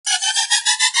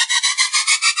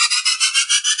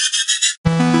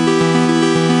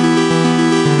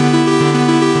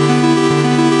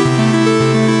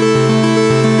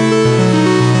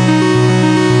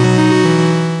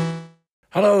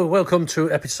welcome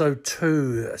to episode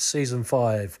 2, season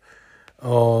 5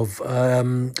 of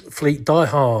Fleet Die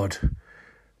Hard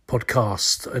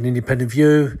podcast, an independent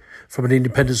view from an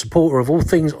independent supporter of all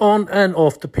things on and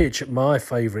off the pitch at my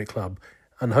favourite club,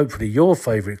 and hopefully your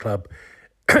favourite club,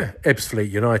 Ebbsfleet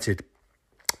United.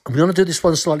 I'm going to do this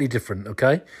one slightly different,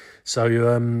 okay?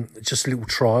 So just a little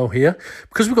trial here.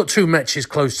 Because we've got 2 matches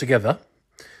close together.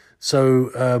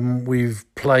 So we've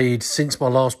played since my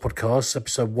last podcast,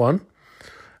 episode 1,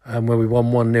 where we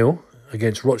won 1-0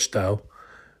 against Rochdale.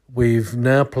 We've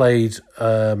now played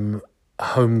a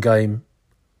home game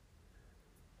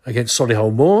against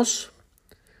Solihull Moors.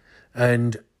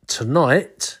 And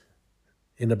tonight,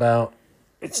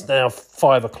 it's now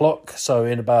 5 o'clock, so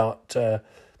in about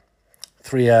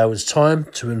 3 hours' time,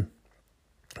 2 and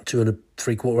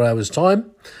 3/4 hours'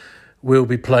 time, we'll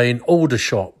be playing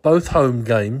Aldershot, both home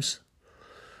games.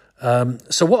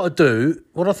 So what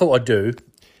I thought I'd do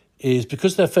is,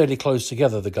 because they're fairly close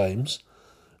together, the games,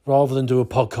 rather than do a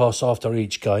podcast after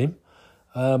each game,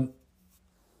 I'm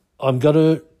going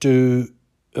to do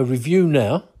a review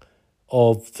now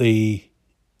of the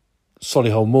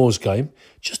Solihull Moors game,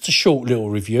 just a short little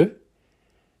review,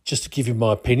 just to give you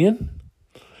my opinion.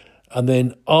 And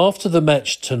then after the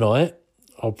match tonight,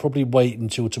 I'll probably wait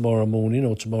until tomorrow morning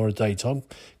or tomorrow daytime,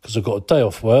 because I've got a day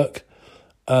off work.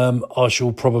 I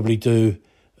shall probably do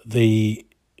the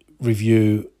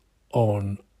review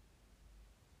on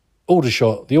the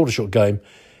Aldershot game,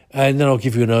 and then I'll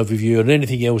give you an overview and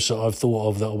anything else that I've thought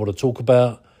of that I want to talk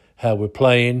about, how we're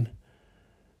playing,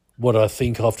 what I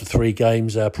think after 3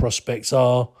 games our prospects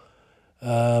are,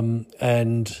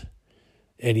 and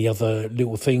any other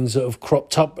little things that have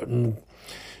cropped up and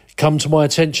come to my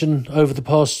attention over the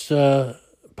past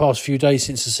few days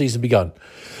since the season begun.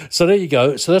 So there you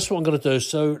go. So that's what I'm going to do.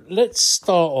 So let's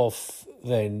start off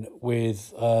then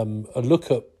with a look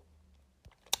at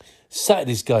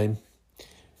Saturday's game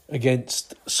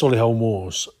against Solihull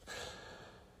Moors.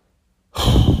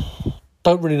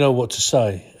 Don't really know what to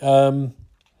say.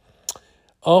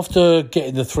 After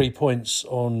getting the 3 points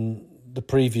on the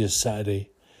previous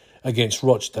Saturday against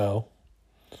Rochdale,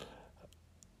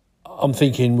 I'm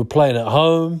thinking we're playing at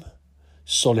home,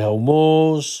 Solihull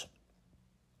Moors,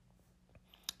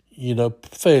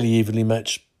 fairly evenly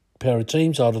matched pair of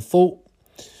teams, I'd have thought.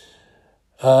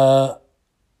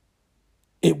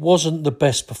 It wasn't the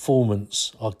best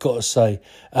performance, I've got to say.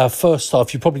 Our first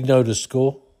half, you probably know the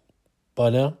score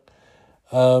by now.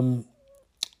 Our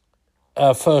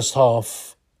first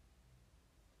half,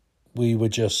 we were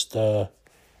just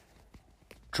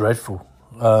dreadful,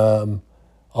 I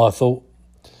thought.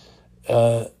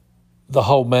 The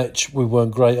whole match, we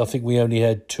weren't great. I think we only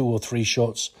had 2 or 3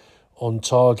 shots on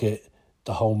target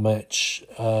the whole match.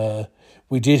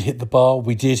 We did hit the bar,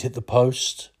 we did hit the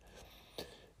post,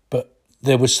 but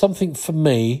there was something for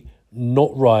me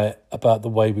not right about the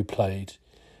way we played.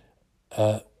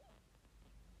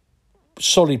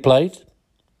 Solly played,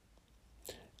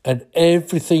 and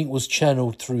everything was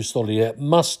channeled through Solly. It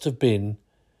must have been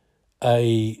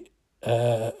it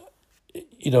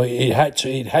had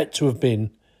to have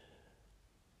been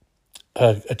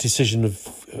a decision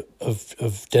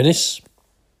of Dennis,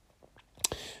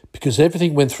 because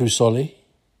everything went through Solly.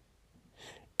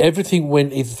 Everything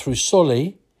went either through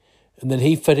Solly, and then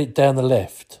he fed it down the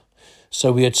left.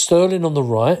 So we had Sterling on the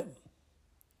right,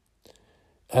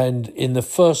 and in the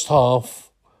first half,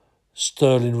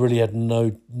 Sterling really had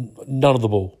none of the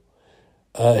ball.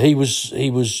 He was.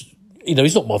 He's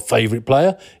not my favourite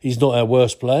player. He's not our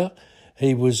worst player.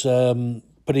 He was,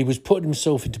 but he was putting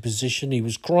himself into position. He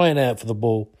was crying out for the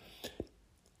ball.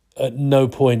 At no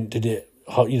point did it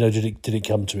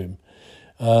come to him.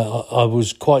 I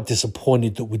was quite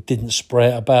disappointed that we didn't spray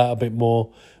it about a bit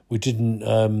more. We didn't,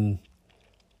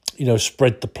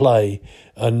 spread the play,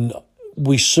 and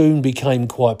we soon became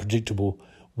quite predictable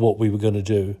what we were going to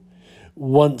do.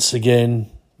 Once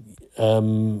again,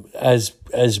 as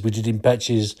we did in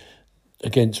patches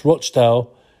against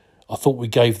Rochdale, I thought we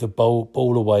gave the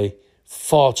ball away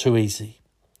far too easy.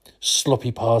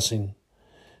 Sloppy passing.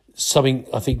 Something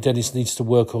I think Dennis needs to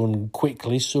work on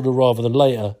quickly, sooner rather than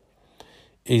later,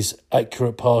 is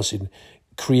accurate passing.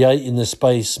 Creating the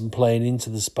space and playing into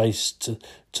the space to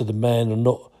the man, and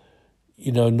not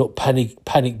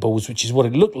panic balls, which is what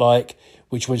it looked like,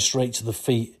 which went straight to the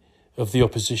feet of the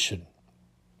opposition.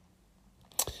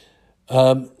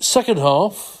 Second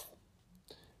half,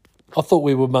 I thought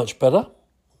we were much better.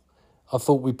 I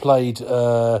thought we played.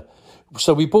 So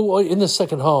we bought in the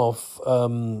second half.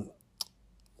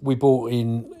 We bought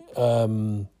on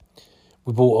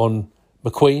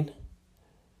McQueen,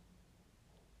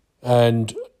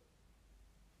 and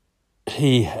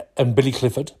Billy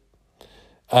Clifford,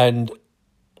 And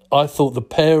I thought the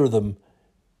pair of them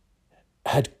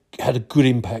had a good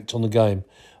impact on the game.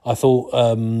 I thought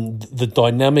the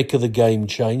dynamic of the game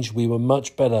changed. We were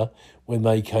much better when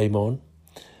they came on.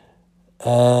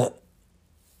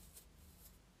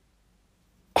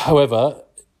 However,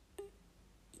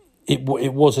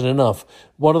 it wasn't enough.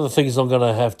 One of the things I'm going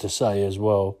to have to say as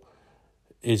well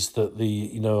is that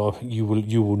you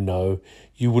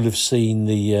will have seen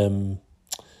the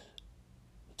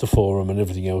forum and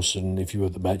everything else, and if you were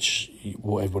at the match,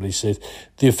 what everybody said,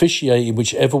 the officiating,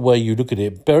 whichever way you look at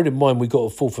it, bearing in mind we got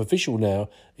a fourth official now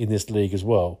in this league as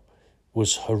well,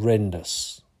 was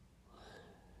horrendous.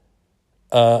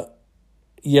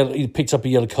 He picked up a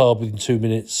yellow card within 2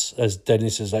 minutes, as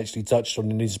Dennis has actually touched on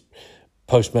in his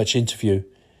post-match interview.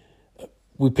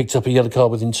 We picked up a yellow card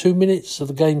within 2 minutes of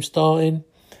the game starting.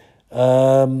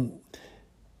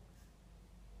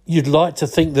 You'd like to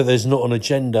think that there's not an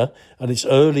agenda, and it's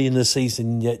early in the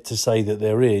season yet to say that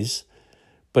there is,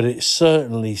 but it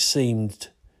certainly seemed,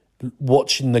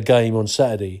 watching the game on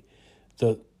Saturday,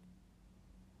 that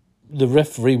the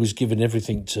referee was giving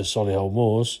everything to Solihull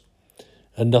Moors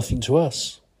and nothing to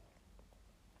us.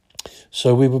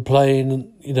 So we were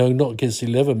playing, not against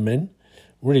 11 men,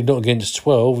 really not against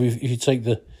 12. If you take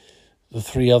the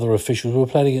three other officials, we were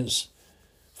playing against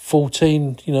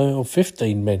 14, or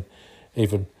 15 men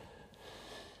even.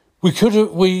 I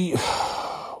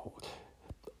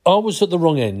was at the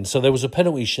wrong end, so there was a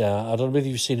penalty shout. I don't know if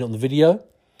you've seen it on the video.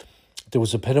 There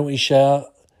was a penalty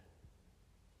shout.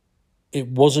 It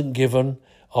wasn't given.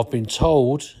 I've been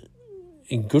told,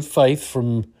 in good faith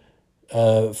from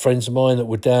friends of mine that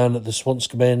were down at the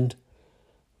Swanscombe end,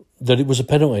 that it was a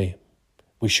penalty.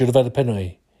 We should have had a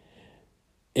penalty.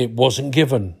 It wasn't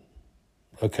given.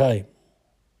 Okay.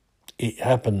 It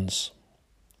happens.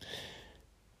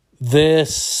 Their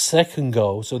second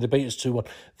goal, so they beat us 2-1.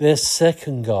 Their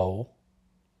second goal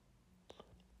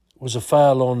was a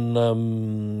foul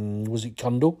on, was it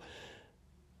Kundal?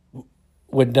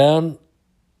 Went down,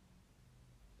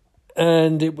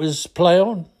 and it was play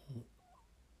on.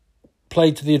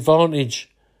 Played to the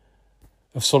advantage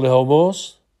of Solihull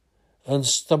Moors, and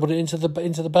stumbled it into the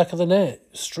back of the net.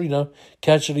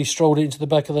 Casually strolled it into the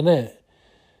back of the net.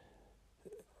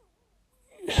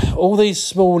 All these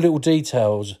small little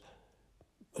details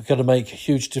are going to make a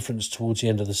huge difference towards the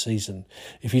end of the season.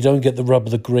 If you don't get the rub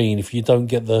of the green, if you don't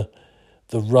get the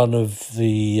run of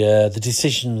the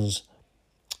decisions,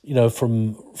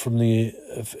 from the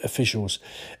officials,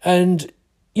 and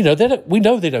we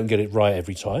know they don't get it right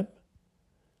every time,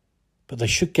 but they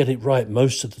should get it right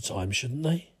most of the time, shouldn't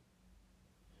they?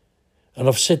 And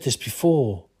I've said this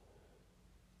before.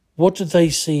 What do they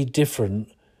see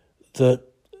different that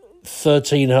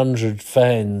 1,300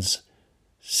 fans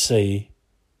see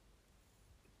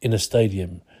in a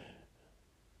stadium?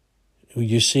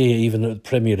 You see it even at the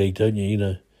Premier League, don't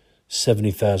you?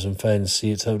 70,000 fans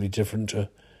see it totally different to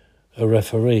a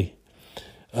referee.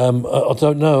 I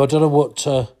don't know. I don't know what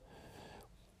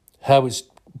how it's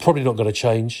probably not going to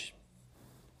change.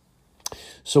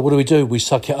 So what do? We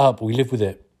suck it up. We live with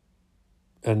it,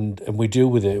 and we deal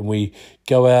with it, and we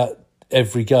go out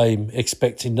every game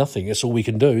expecting nothing. That's all we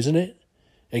can do, isn't it?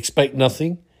 Expect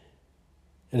nothing,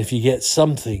 and if you get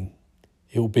something,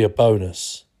 it will be a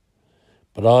bonus.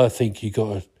 But I think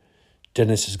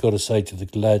Dennis has got to say to the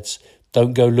lads,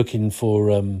 don't go looking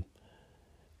for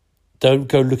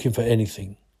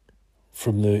anything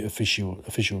from the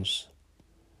officials.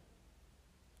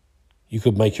 You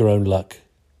could make your own luck.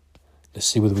 Let's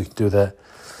see whether we can do that.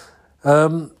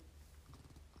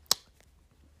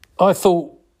 I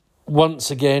thought once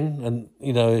again, and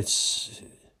I'm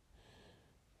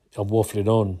waffling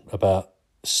on about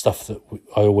stuff that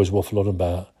I always waffle on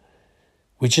about.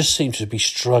 We just seem to be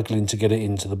struggling to get it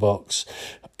into the box.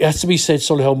 It has to be said,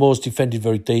 Solihull Moors defended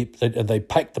very deep, and they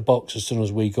packed the box as soon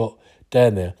as we got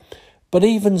down there. But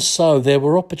even so, there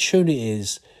were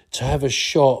opportunities to have a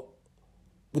shot.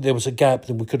 There was a gap,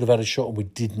 then we could have had a shot, and we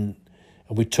didn't.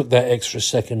 And we took that extra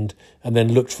second and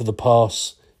then looked for the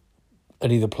pass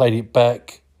and either played it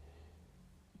back.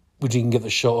 We didn't get the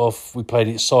shot off. We played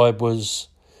it sideways.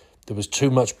 There was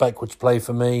too much backwards play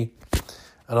for me.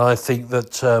 And I think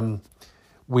that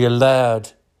we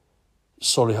allowed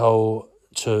Solihull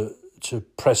to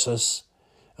press us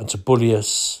and to bully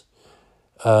us.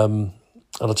 And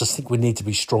I just think we need to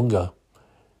be stronger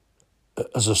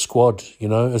as a squad,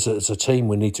 as a team.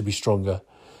 We need to be stronger.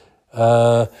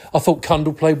 I thought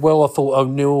Kundal played well. I thought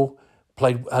O'Neill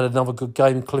had another good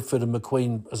game. Clifford and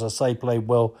McQueen, as I say, played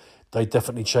well. They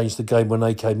definitely changed the game when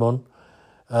they came on.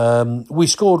 We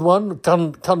scored one.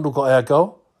 Kundal got our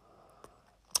goal.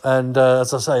 And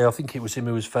as I say, I think it was him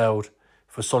who was fouled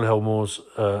for Solihull Moors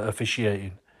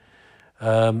officiating.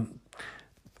 But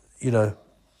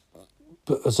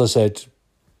as I said,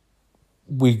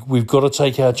 we've got to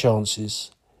take our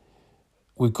chances.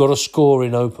 We've got to score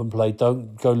in open play.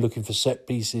 Don't go looking for set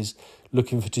pieces,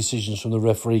 looking for decisions from the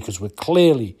referee, because we're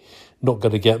clearly not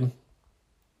going to get them.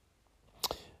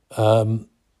 I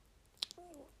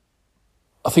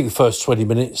think the first 20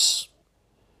 minutes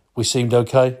we seemed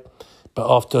okay, but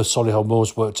after Solihull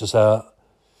Moors worked us out,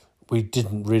 we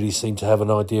didn't really seem to have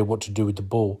an idea what to do with the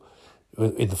ball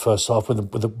in the first half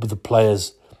with the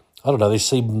players. I don't know, they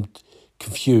seemed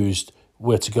confused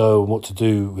where to go and what to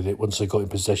do with it once they got in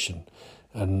possession.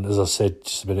 And as I said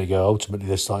just a minute ago, ultimately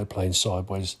they started playing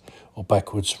sideways or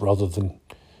backwards rather than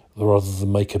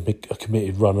make a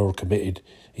committed run or a committed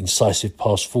incisive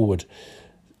pass forward.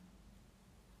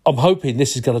 I'm hoping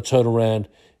this is going to turn around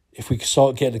if we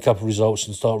start getting a couple of results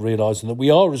and start realising that we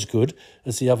are as good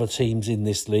as the other teams in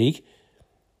this league,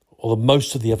 or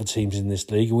most of the other teams in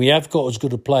this league. We have got as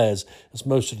good of players as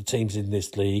most of the teams in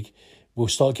this league. We'll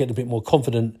start getting a bit more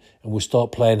confident and we'll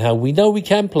start playing how we know we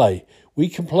can play. We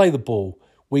can play the ball.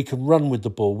 We can run with the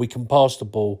ball. We can pass the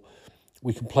ball.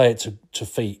 We can play it to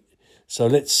feet. So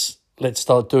let's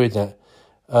start doing that.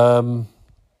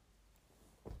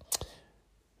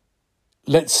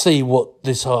 Let's see what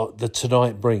the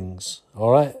tonight brings.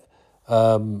 All right.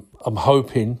 I'm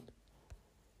hoping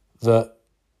that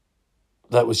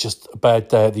was just a bad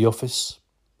day at the office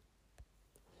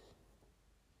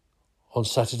on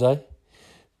Saturday.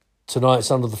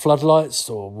 Tonight's under the floodlights,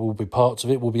 or will be parts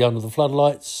of it will be under the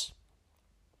floodlights.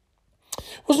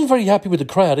 Wasn't very happy with the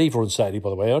crowd either on Saturday, by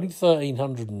the way. Only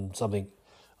 1,300 and something,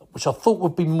 which I thought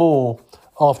would be more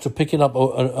after picking up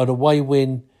an away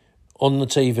win on the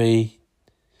TV.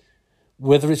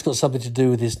 Whether it's got something to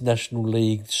do with this National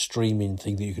League streaming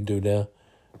thing that you can do now,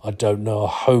 I don't know. I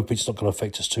hope it's not going to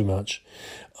affect us too much.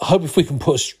 I hope if we can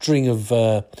put a string of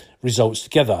results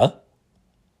together,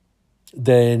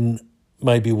 then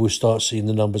maybe we'll start seeing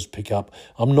the numbers pick up.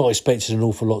 I'm not expecting an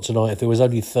awful lot tonight. If there was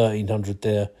only 1,300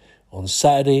 there on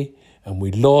Saturday and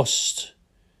we lost,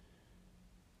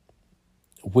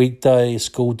 weekday,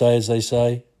 school day, as they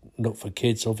say, not for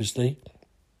kids, obviously,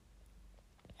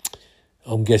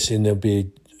 I'm guessing there'll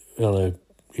be,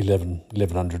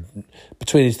 1,100,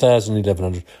 between 1,000 and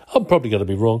 1,100. I'm probably going to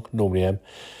be wrong, normally am.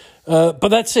 But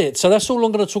that's it. So that's all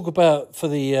I'm going to talk about for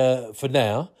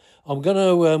now. I'm going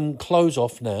to close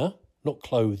off now. Not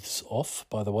clothes off,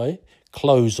 by the way.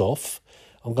 Close off.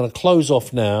 I'm going to close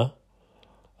off now.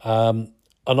 And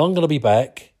I'm going to be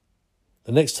back.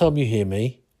 The next time you hear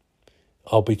me,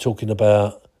 I'll be talking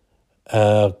about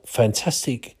a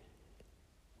fantastic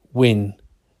win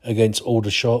against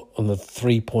Aldershot on the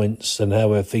 3 points and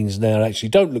how things now actually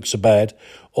don't look so bad.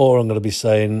 Or I'm going to be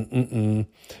saying,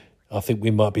 I think we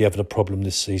might be having a problem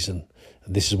this season.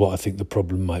 And this is what I think the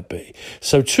problem might be.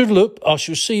 So toodle up. I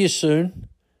shall see you soon.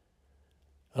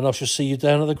 And I shall see you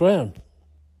down at the ground.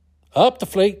 Up the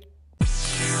fleet.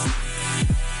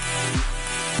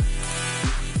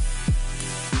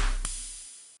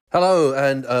 Hello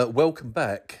and welcome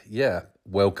back. Yeah,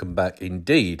 welcome back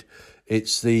indeed.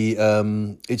 It's the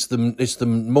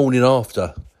morning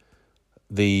after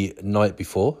the night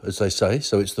before, as they say.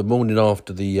 So it's the morning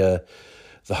after the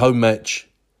home match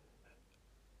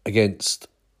against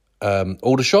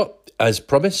Aldershot, as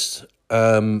promised.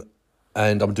 And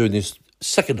I'm doing this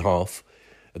second half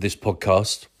of this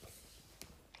podcast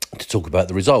to talk about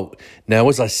the result. Now,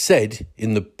 as I said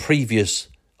in the previous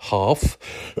half,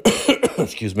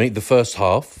 excuse me, the first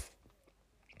half,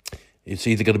 it's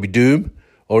either going to be doom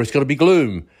or it's going to be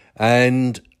gloom.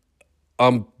 And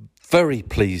I'm very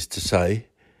pleased to say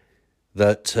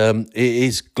that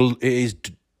it's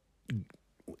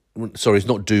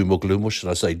not doom or gloom. What should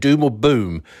I say? Doom or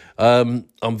boom. I'm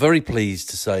very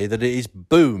pleased to say that it is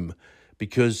boom,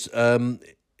 because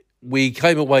we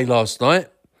came away last night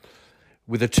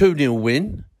with a 2-0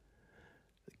 win.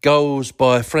 Goals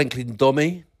by Franklin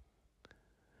Domi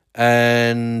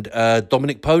and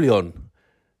Dominic Polion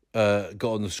got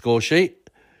on the score sheet.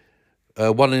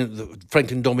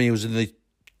 Franklin Domi was in the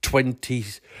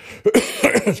 20s,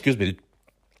 excuse me,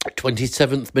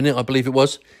 27th minute, I believe it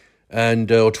was,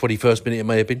 and or 21st minute it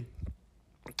may have been.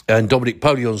 And Dominic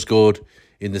Polion scored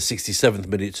in the 67th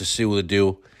minute to seal the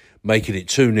deal, making it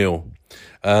 2-0.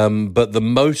 But the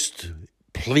most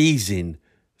pleasing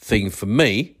thing for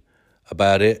me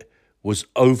about it was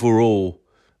overall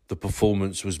the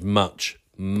performance was much,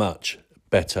 much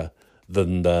better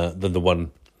than the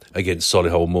one against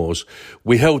Solihull Moors.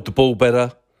 We held the ball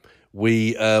better.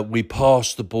 We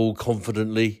passed the ball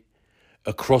confidently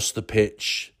across the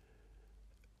pitch.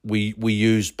 We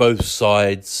used both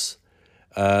sides,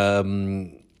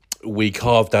 We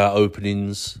carved our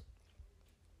openings.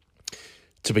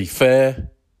 To be fair,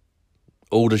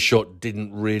 Aldershot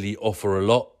didn't really offer a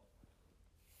lot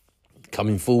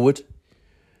coming forward.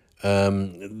 I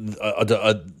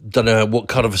don't know what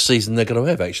kind of a season they're going to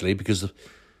have, actually, because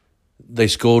they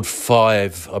scored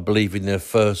 5, I believe, in their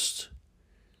first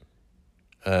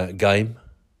game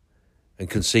and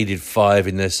conceded 5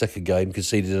 in their second game,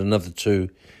 conceded another 2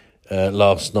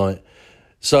 last night.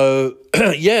 So,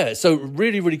 so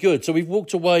really, really good. So we've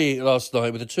walked away last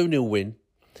night with a 2-0 win.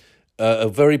 A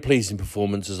very pleasing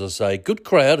performance, as I say. Good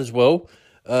crowd as well.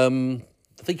 I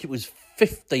think it was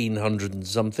 1,500 and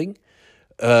something.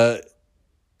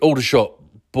 Aldershot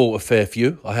bought a fair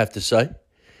few, I have to say.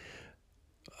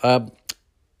 And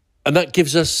that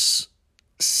gives us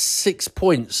 6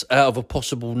 points out of a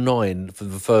possible 9 for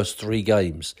the first 3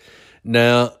 games.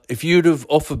 Now, if you'd have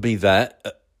offered me that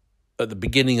at the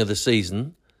beginning of the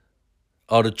season,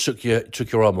 I'd have took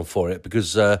your arm for it,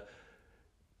 because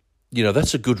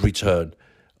that's a good return.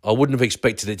 I wouldn't have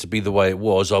expected it to be the way it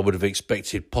was. I would have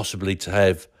expected possibly to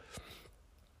have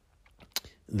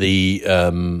the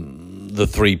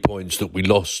 3 points that we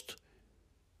lost.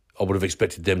 I would have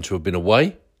expected them to have been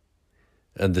away,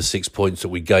 and the 6 points that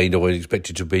we gained, I would have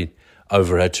expected to be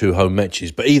over our 2 home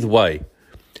matches. But either way,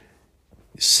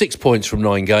 6 points from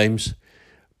 9 games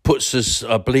puts us,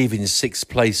 I believe, in 6th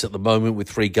place at the moment with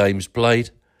 3 games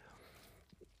played.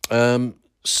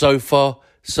 So far,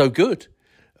 so good.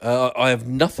 I have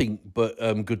nothing but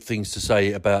good things to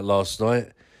say about last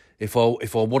night. If I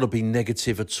want to be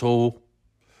negative at all,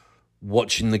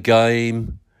 watching the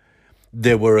game,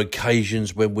 there were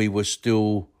occasions when we were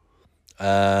still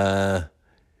not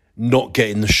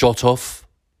getting the shot off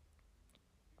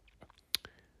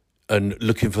and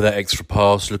looking for that extra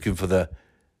pass, looking for the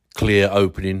clear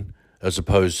opening as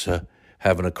opposed to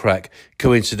having a crack.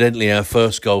 Coincidentally, our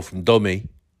first goal from Domi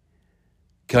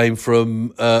came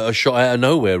from a shot out of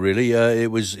nowhere, really.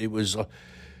 It was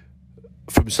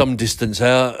from some distance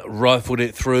out, rifled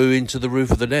it through into the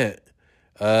roof of the net.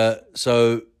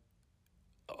 So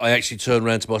I actually turned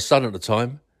around to my son at the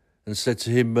time and said to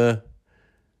him,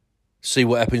 see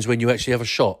what happens when you actually have a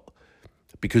shot.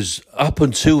 Because up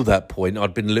until that point,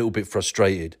 I'd been a little bit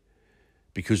frustrated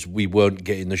because we weren't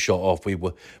getting the shot off. We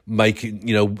were making,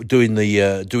 doing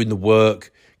the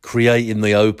work, creating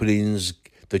the openings,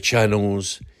 the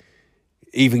channels,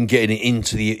 even getting it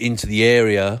into the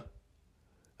area,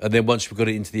 and then once we got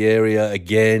it into the area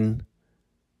again,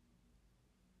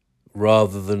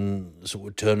 rather than sort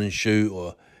of turn and shoot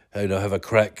or have a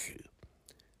crack,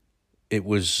 it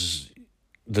was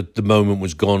the moment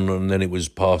was gone, and then it was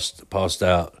passed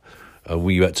out.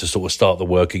 We had to sort of start the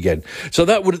work again. So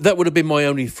that would have been my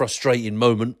only frustrating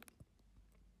moment,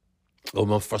 or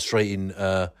my frustrating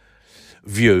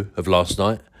view of last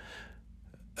night.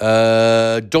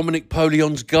 Dominic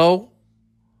Polion's goal.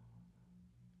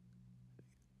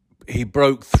 He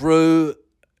broke through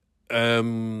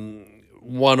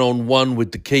 1-on-1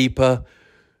 with the keeper.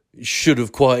 Should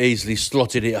have quite easily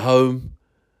slotted it home.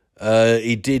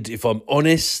 He did, if I'm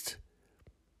honest,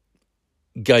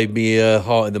 gave me a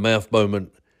heart in the mouth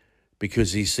moment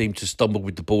because he seemed to stumble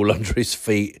with the ball under his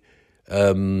feet.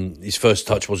 His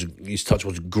touch was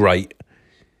great.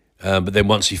 But then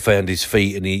once he found his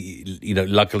feet, and he,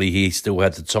 luckily he still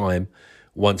had the time.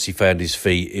 Once he found his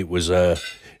feet, it was a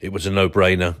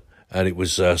no-brainer, and it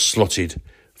was slotted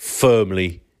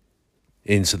firmly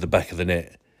into the back of the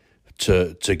net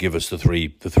to give us the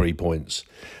three points.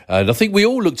 And I think we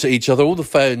all looked at each other, all the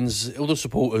fans, all the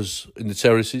supporters in the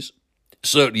terraces,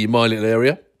 certainly in my little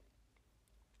area.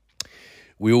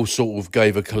 We all sort of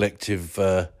gave a collective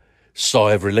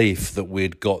sigh of relief that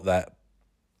we'd got that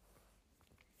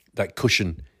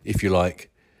cushion, if you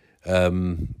like,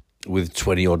 with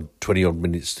 20 odd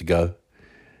minutes to go,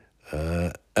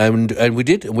 and we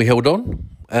did, and we held on,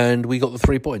 and we got the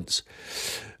 3 points.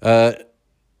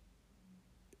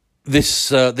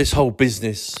 This whole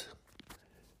business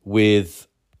with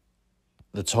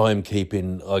the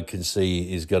timekeeping, I can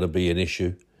see, is going to be an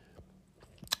issue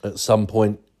at some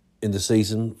point in the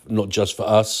season, not just for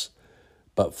us,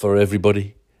 but for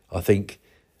everybody. I think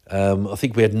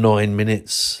we had 9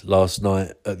 minutes last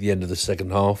night at the end of the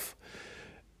second half,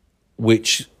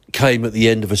 which came at the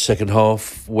end of a second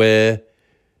half where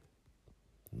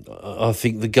I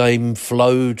think the game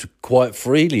flowed quite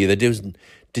freely. There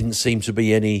didn't seem to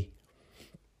be any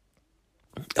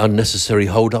unnecessary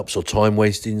hold-ups or time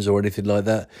wastings or anything like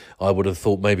that. I would have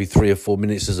thought maybe 3 or 4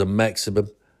 minutes as a maximum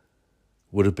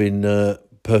would have been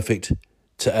perfect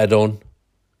to add on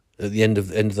at the end of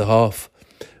the half.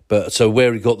 But so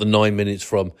where he got the 9 minutes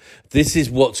from, this is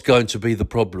what's going to be the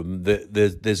problem.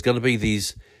 There's going to be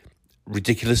these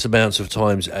ridiculous amounts of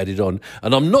times added on.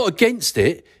 And I'm not against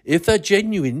it if they're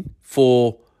genuine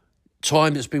for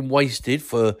time that's been wasted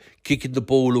for kicking the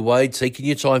ball away, taking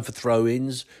your time for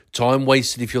throw-ins, time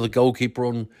wasted if you're the goalkeeper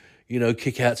on,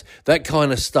 kick-outs, that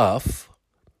kind of stuff.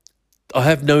 I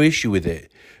have no issue with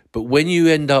it. But when you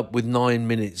end up with 9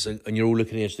 minutes and you're all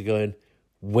looking at each other going,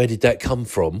 where did that come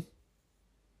from?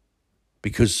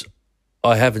 Because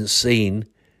I haven't seen,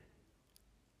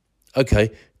 okay,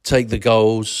 take the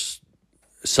goals,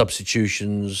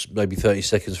 substitutions, maybe 30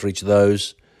 seconds for each of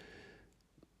those.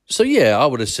 So, yeah, I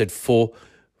would have said 4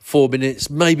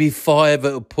 minutes, maybe 5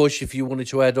 at a push if you wanted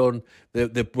to add on.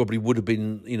 There probably would have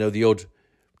been, the odd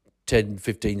 10,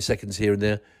 15 seconds here and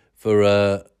there for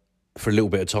a little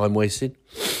bit of time wasted.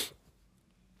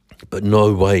 But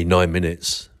no way, 9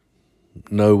 minutes.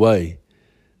 No way.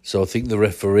 So I think the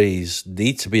referees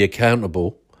need to be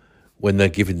accountable when they're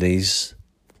giving these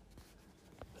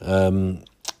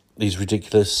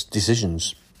ridiculous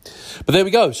decisions. But there we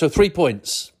go. So 3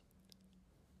 points.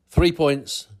 3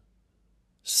 points.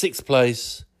 6th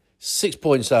place. 6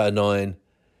 points out of 9.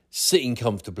 Sitting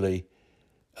comfortably.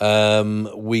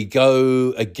 We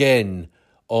go again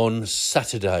on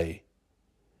Saturday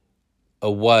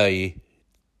away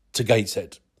to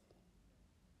Gateshead.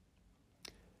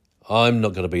 I'm not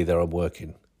going to be there. I'm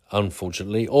working,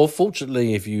 unfortunately. Or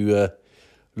fortunately, if you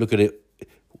look at it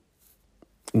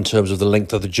in terms of the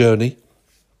length of the journey.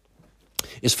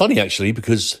 It's funny, actually,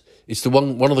 because it's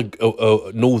one of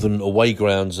the northern away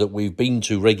grounds that we've been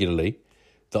to regularly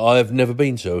that I have never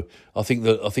been to. I think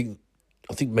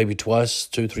maybe twice,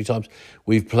 2-3 times,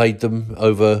 we've played them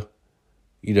over,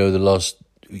 the last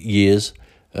years.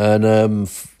 And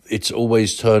it's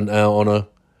always turned out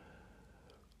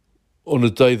on a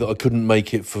day that I couldn't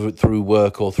make it through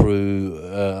work or through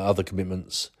other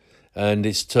commitments. And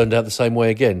it's turned out the same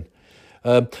way again.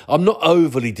 I'm not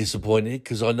overly disappointed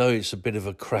because I know it's a bit of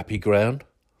a crappy ground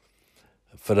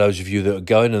for those of you that are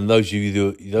going, and those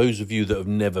of you that have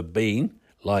never been,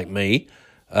 like me,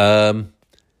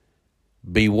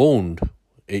 be warned.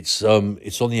 It's on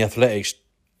the athletics.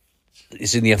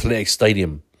 It's in the athletics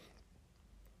stadium.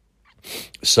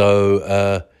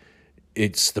 So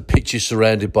it's the pitch is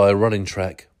surrounded by a running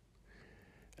track,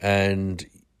 and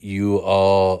you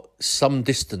are some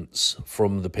distance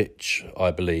from the pitch,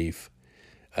 I believe,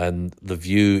 and the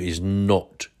view is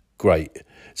not great.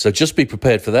 So just be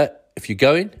prepared for that if you're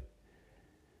going.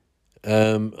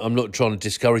 I'm not trying to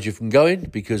discourage you from going,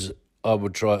 because I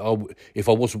would try. If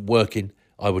I wasn't working,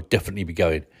 I would definitely be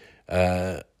going.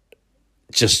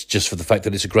 Just for the fact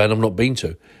that it's a ground I've not been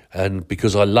to, and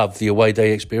because I love the away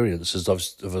day experience, as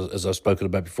I've spoken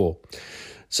about before.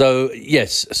 So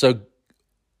yes,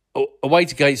 away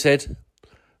to Gateshead.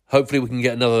 Hopefully we can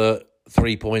get another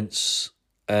 3 points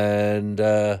and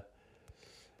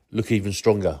look even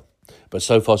stronger. But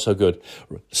so far, so good.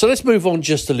 So let's move on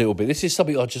just a little bit. This is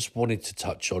something I just wanted to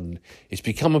touch on. It's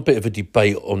become a bit of a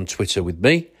debate on Twitter with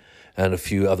me and a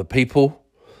few other people.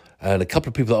 And a couple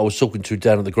of people that I was talking to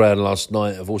down at the ground last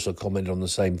night have also commented on the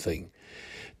same thing.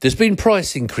 There's been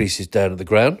price increases down at the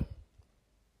ground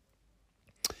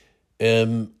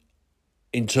in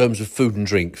terms of food and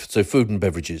drink, so food and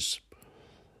beverages.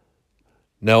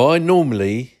 Now, I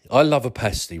love a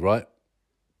pasty, right?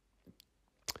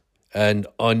 And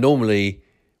I normally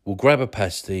will grab a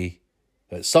pasty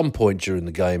at some point during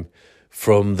the game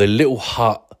from the little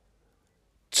hut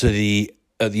at the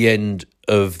end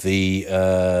of the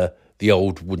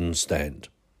old wooden stand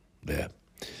there.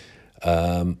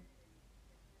 I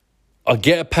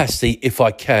get a pasty if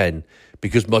I can,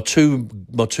 because my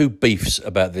two beefs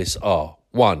about this are: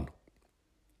 one,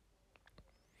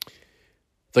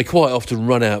 they quite often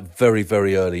run out very,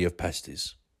 very early of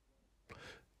pasties.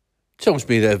 Tells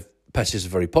me their pasties are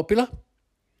very popular.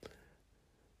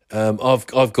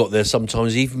 I've got there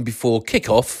sometimes even before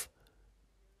kickoff.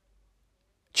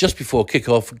 Just before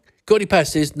kickoff, got any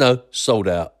pasties? No, sold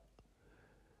out.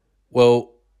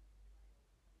 Well,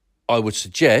 I would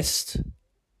suggest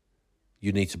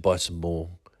you need to buy some more.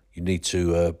 You need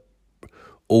to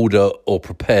order or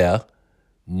prepare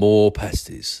more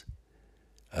pasties,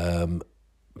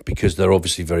 because they're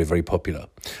obviously very, very popular.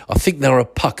 I think they're a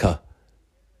pucker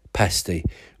pasty,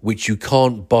 which you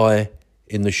can't buy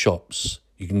in the shops.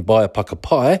 You can buy a pucker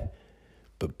pie,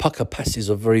 but pucker pasties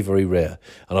are very, very rare.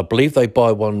 And I believe they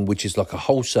buy one which is like a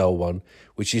wholesale one,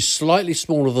 which is slightly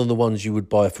smaller than the ones you would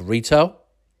buy for retail.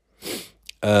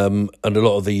 And a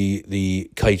lot of the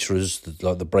caterers,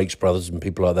 like the Breaks Brothers and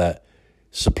people like that,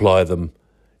 supply them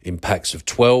in packs of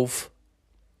 12,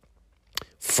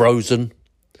 frozen.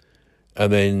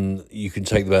 and then you can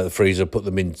take them out of the freezer, put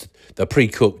them in. They're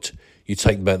pre-cooked. You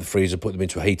take them out of the freezer, put them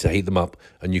into a heater, heat them up,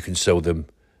 and you can sell them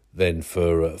then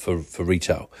for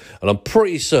retail. And I'm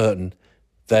pretty certain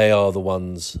they are the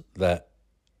ones that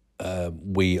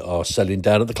we are selling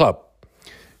down at the club.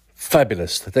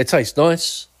 Fabulous. They taste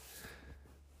nice.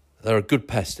 They're a good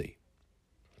pasty.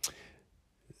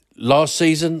 Last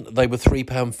season, they were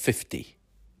 £3.50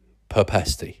 per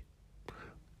pasty,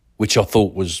 which I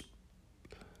thought was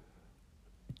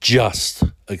just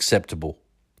acceptable.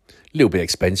 A little bit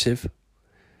expensive,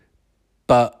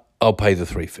 but I'll pay the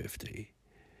 £3.50.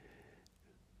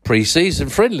 Pre-season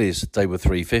friendlies, they were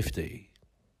 £3.50.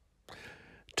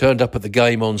 Turned up at the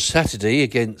game on Saturday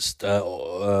against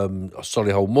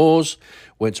Solihull Moors.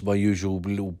 Went to my usual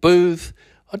little booth.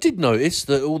 I did notice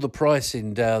that all the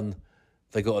pricing down,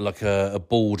 they got like a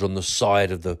board on the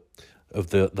side of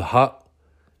the hut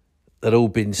that all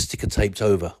been sticker taped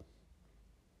over.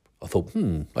 I thought,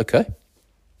 okay.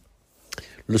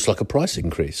 Looks like a price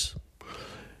increase.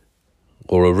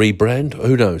 Or a rebrand,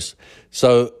 who knows.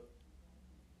 So,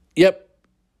 yep,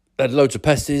 had loads of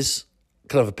pasties.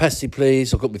 Can I have a pasty,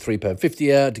 please? I've got my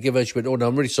 £3.50 out to give her. She went, oh, no,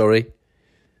 I'm really sorry.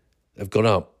 They've gone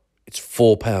up. It's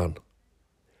 £4.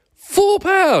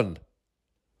 £4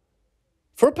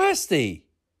 for a pasty.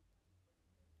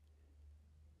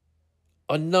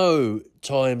 I know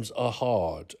times are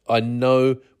hard. I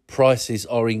know prices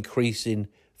are increasing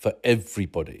for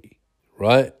everybody,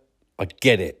 right? I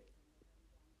get it.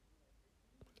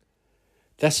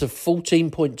 That's a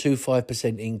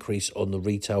 14.25% increase on the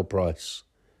retail price,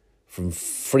 from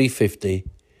 £3.50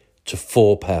 to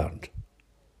 £4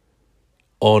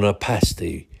 on a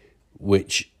pasty,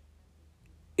 which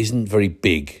isn't very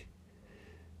big.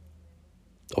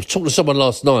 I was talking to someone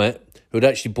last night who had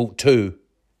actually bought two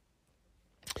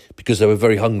because they were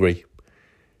very hungry.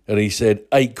 And he said,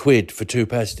 £8 for two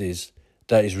pasties,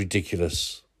 that is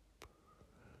ridiculous.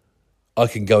 I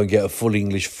can go and get a full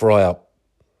English fry-up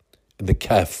in the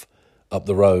cafe up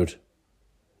the road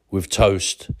with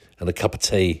toast and a cup of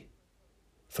tea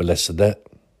for less than that.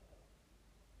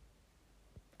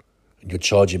 And you're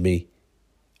charging me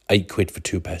 £8 for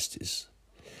two pasties.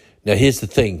 Now, here's the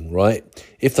thing, right?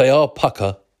 If they are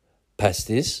pucker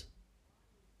pasties,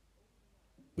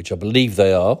 which I believe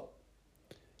they are,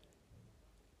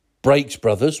 Brakes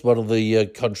Brothers, one of the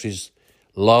country's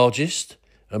largest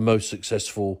and most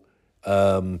successful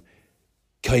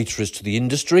caterers to the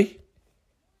industry,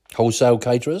 wholesale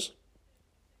caterers,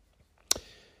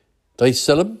 they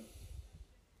sell them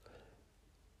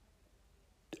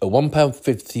at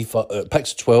 £1.55,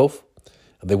 packs of 12,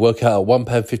 and they work out at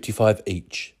 £1.55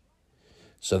 each.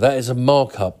 So that is a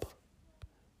markup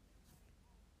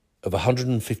of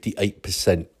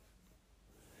 158%.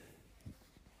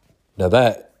 Now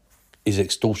that is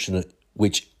extortionate,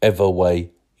 whichever way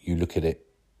you look at it.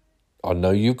 I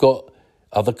know you've got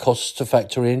other costs to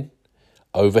factor in,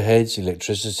 overheads,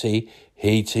 electricity,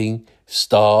 heating,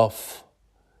 staff,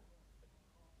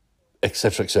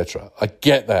 etc., etc. I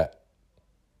get that.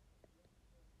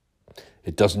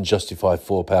 It doesn't justify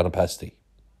 £4 a pasty.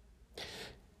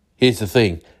 Here's the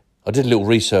thing. I did a little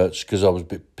research because I was a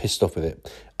bit pissed off with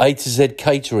it. A to Z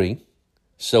Catering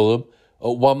sell them at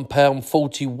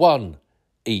 £1.41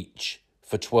 each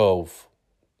for 12.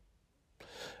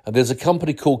 And there's a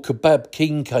company called Kebab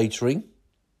King Catering,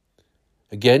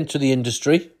 again to the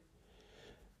industry.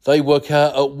 They work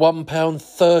out at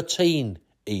 £1.13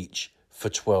 each for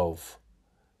 12.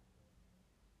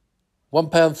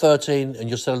 £1.13 and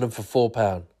you're selling them for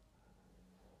 £4.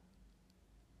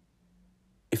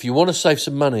 If you want to save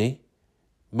some money,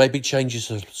 maybe change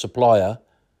your supplier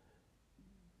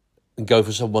and go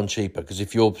for someone cheaper. Because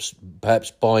if you're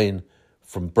perhaps buying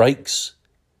from Brakes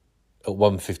at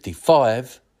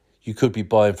 £1.55, you could be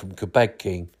buying from Kebab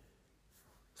King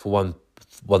for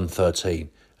 £1.13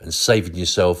 and saving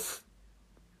yourself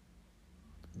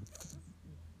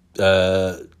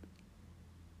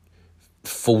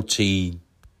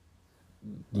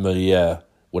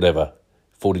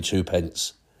 42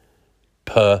 pence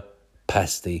per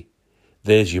pasty.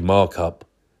 There's your markup.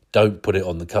 Don't put it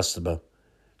on the customer.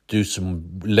 Do some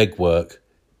legwork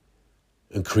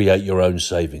and create your own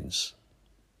savings.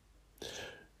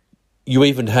 You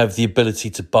even have the ability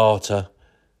to barter,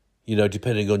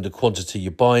 depending on the quantity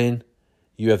you're buying.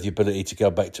 You have the ability to go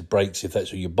back to Brakes if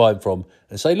that's who you're buying from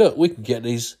and say, look, we can get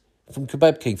these from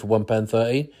Kebab King for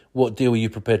 £1.13. What deal are you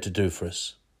prepared to do for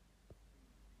us?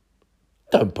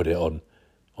 Don't put it on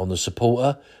the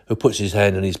supporter who puts his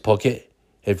hand in his pocket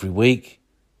every week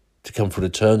to come through the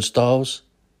turnstiles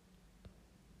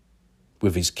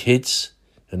with his kids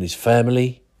and his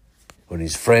family and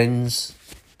his friends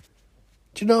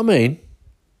Do you know what I mean?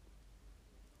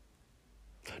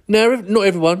 Now, not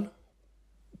everyone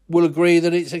will agree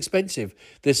that it's expensive.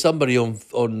 There's somebody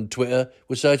on Twitter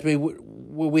would say to me,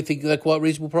 we think they're quite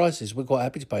reasonable prices. We're quite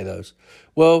happy to pay those.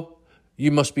 Well,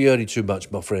 you must be earning too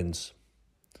much, my friends,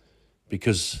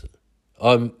 because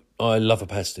I love a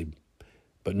pasty,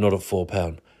 but not at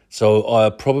 £4. So I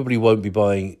probably won't be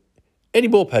buying any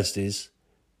more pasties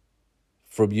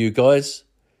from you guys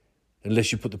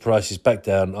unless you put the prices back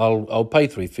down. I'll pay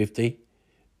 $3.50.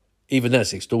 Even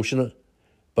that's extortionate.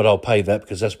 But I'll pay that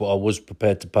because that's what I was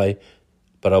prepared to pay.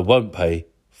 But I won't pay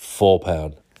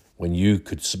 £4 when you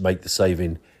could make the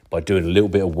saving by doing a little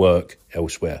bit of work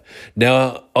elsewhere.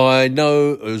 Now, I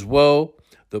know as well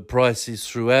that prices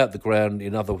throughout the ground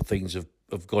in other things have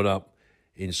gone up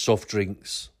in soft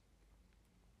drinks,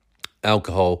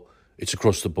 alcohol. It's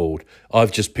across the board.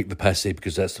 I've just picked the pasty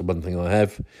because that's the one thing I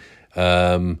have.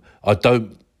 I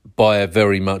don't buy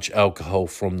very much alcohol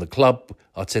from the club.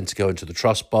 I tend to go into the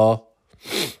Trust bar.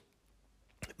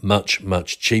 Much,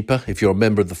 much cheaper if you're a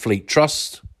member of the Fleet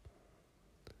Trust.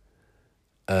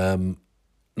 Nice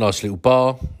little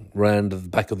bar round the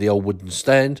back of the old wooden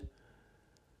stand.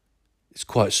 It's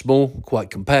quite small,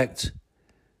 quite compact,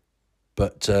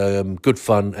 but good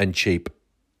fun and cheap.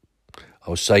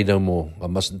 I'll say no more. I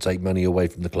mustn't take money away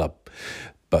from the club.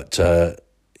 But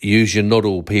use your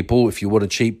noddle, people. If you want a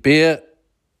cheap beer,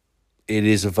 it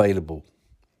is available.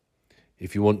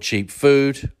 If you want cheap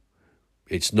food,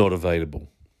 it's not available.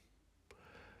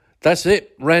 That's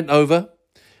it. Rant over.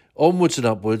 Onwards and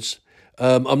upwards.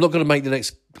 I'm not going to make the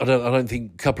next, I don't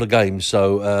think, couple of games.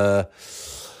 So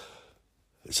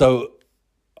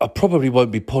I probably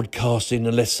won't be podcasting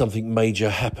unless something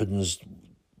major happens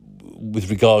with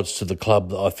regards to the club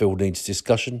that I feel needs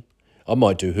discussion. I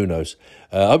might do, who knows.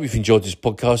 I hope you've enjoyed this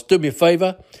podcast. Do me a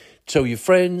favour. Tell your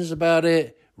friends about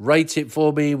it. Rate it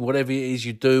for me, whatever it is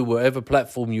you do, whatever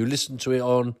platform you listen to it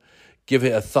on. Give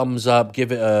it a thumbs up,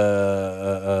 give it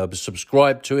a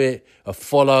subscribe to it, a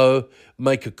follow,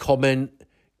 make a comment,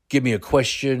 give me a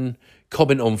question,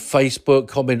 comment on Facebook,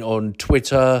 comment on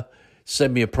Twitter,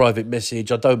 send me a private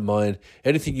message. I don't mind.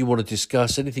 Anything you want to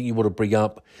discuss, anything you want to bring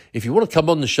up. If you want to come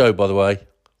on the show, by the way,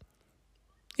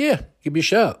 yeah, give me a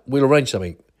shout. We'll arrange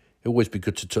something. It'll always be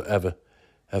good to have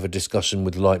a discussion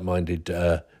with like-minded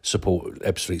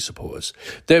Ebbsfleet supporters.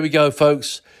 There we go,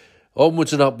 folks.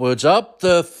 Onwards and upwards, up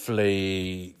the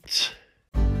Fleet.